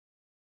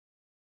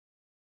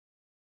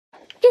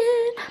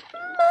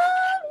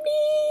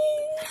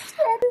Morning,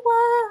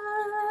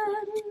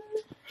 everyone.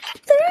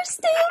 There's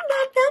still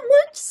not that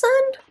much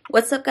sun.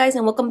 What's up, guys,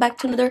 and welcome back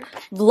to another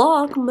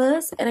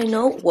VlogMass. And I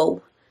know,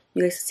 whoa,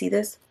 you guys see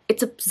this?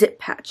 It's a zit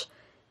patch,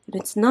 and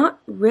it's not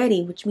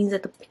ready, which means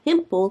that the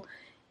pimple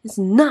is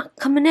not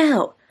coming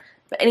out.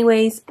 But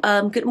anyways,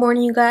 good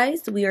morning, you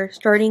guys. We are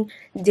starting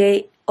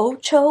day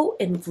 8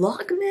 in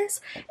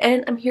VlogMass,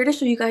 and I'm here to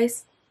show you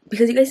guys,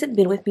 because you guys have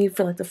been with me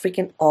for like the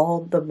freaking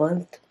all the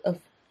month of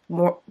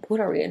what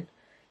are we in?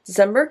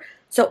 December?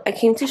 So I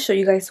came to show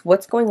you guys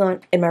what's going on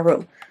in my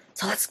room.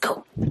 So let's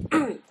go.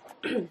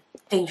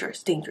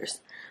 Dangerous, dangerous.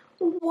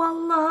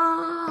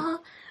 Voila!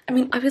 I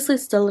mean, obviously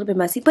it's still a little bit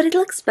messy, but it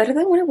looks better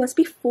than what it was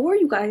before,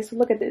 you guys. So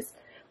look at this.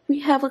 We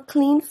have a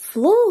clean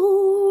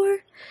floor.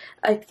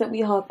 Except we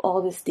have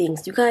all these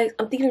things. You guys,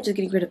 I'm thinking of just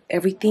getting rid of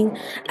everything.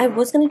 I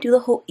was going to do the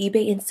whole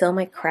eBay and sell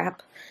my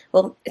crap.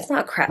 Well, it's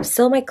not crap.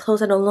 Sell my clothes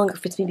that no longer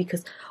fits me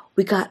because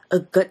we got a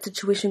gut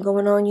situation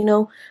going on, you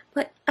know.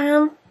 But,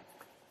 I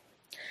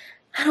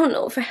don't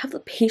know if I have the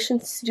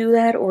patience to do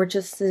that or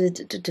just... I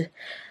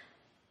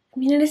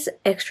mean, it is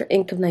extra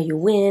income that you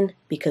win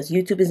because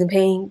YouTube isn't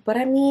paying. But,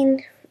 I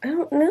mean, I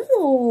don't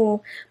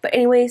know. But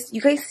anyways,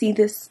 you guys see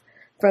this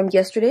from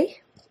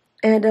yesterday.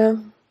 And,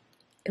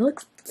 it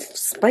looks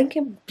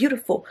spanking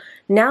beautiful.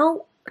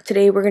 Now,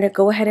 today we're going to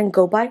go ahead and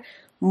go buy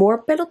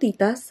more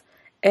pelotitas.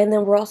 And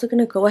then we're also going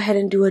to go ahead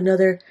and do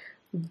another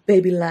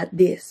baby like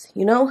this.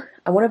 You know,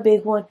 I want a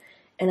big one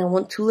and I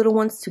want 2 little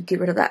ones to get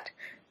rid of that.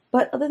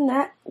 But other than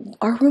that,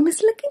 our room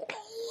is looking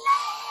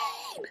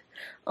clean.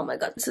 Oh my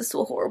god, this is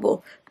so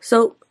horrible.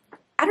 So,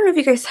 I don't know if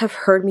you guys have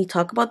heard me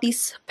talk about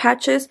these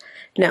patches.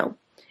 Now,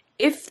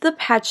 if the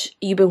patch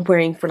you've been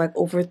wearing for like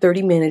over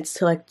 30 minutes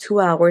to like 2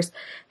 hours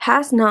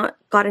has not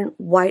gotten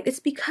white, it's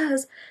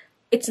because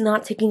it's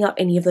not taking out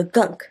any of the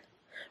gunk.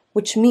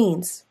 Which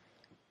means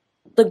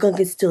the gunk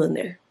is still in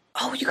there.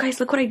 Oh, you guys,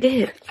 look what I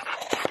did.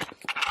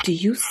 Do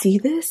you see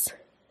this?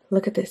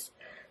 Look at this.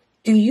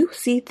 Do you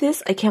see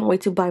this? I can't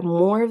wait to buy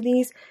more of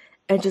these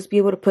and just be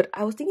able to put...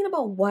 I was thinking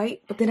about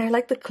white, but then I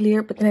like the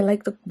clear, but then I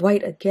like the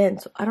white again.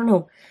 So I don't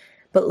know.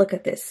 But look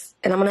at this.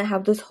 And I'm going to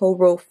have this whole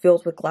row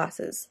filled with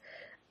glasses.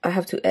 I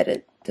have to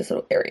edit this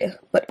little area.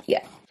 But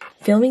yeah,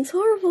 filming's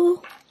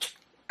horrible.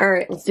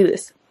 Alright, let's do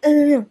this.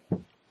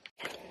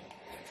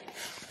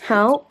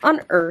 How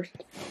on earth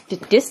did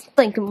this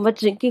stinking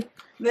majinky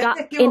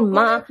got in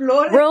my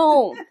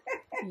room?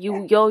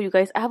 You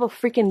guys, I have a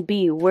freaking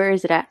bee. Where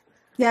is it at?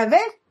 Yeah,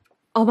 ves?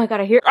 Oh my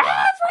god, I hear...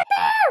 Ah, it's right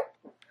there!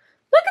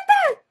 Look at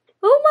that!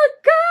 Oh my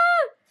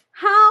god!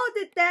 How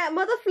did that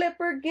mother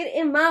flipper get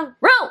in my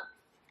room?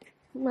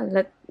 I'm gonna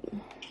let...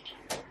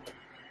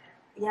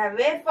 Ya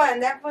ves, para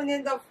andar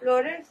poniendo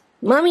flores.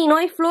 Mami, no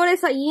hay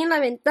flores allí en la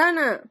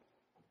ventana.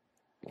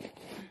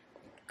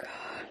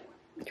 God.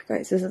 You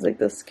guys, this is like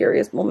the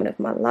scariest moment of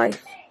my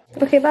life.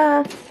 Okay,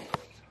 bye.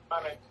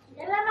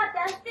 ¿Ya la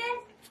mataste?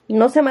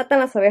 No se matan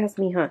las abejas,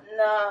 mija.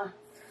 No.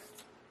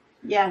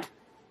 Ya.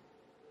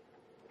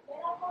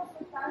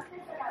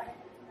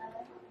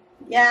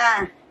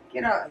 Ya.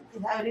 Quiero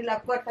abrir la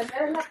puerta. ¿Me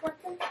abres la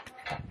puerta?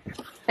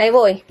 Ahí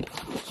voy.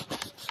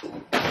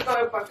 Con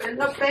el papel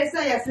no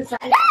pesa, ya se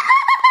sale.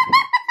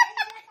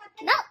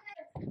 No.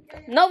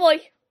 No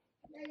voy.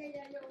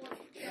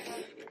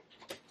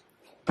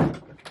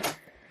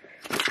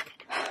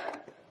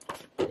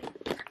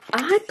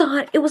 I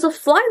thought it was a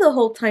fly the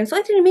whole time, so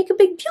I didn't make a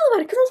big deal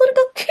about it because I was gonna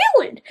go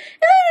kill it. And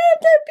I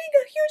ended up being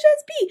a huge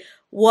ass bee.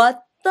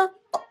 What the?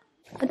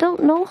 I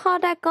don't know how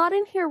that got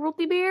in here,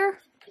 Ruthie Bear.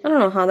 I don't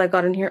know how that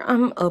got in here.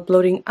 I'm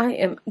uploading. I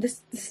am.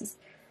 This is.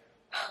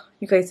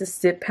 You guys, this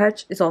zip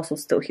patch is also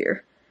still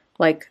here.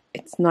 Like,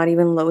 it's not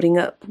even loading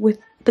up with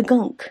the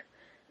gunk.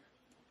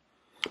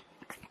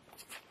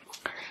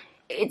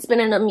 It's been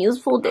an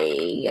amuseful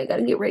day. I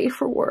gotta get ready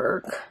for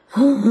work.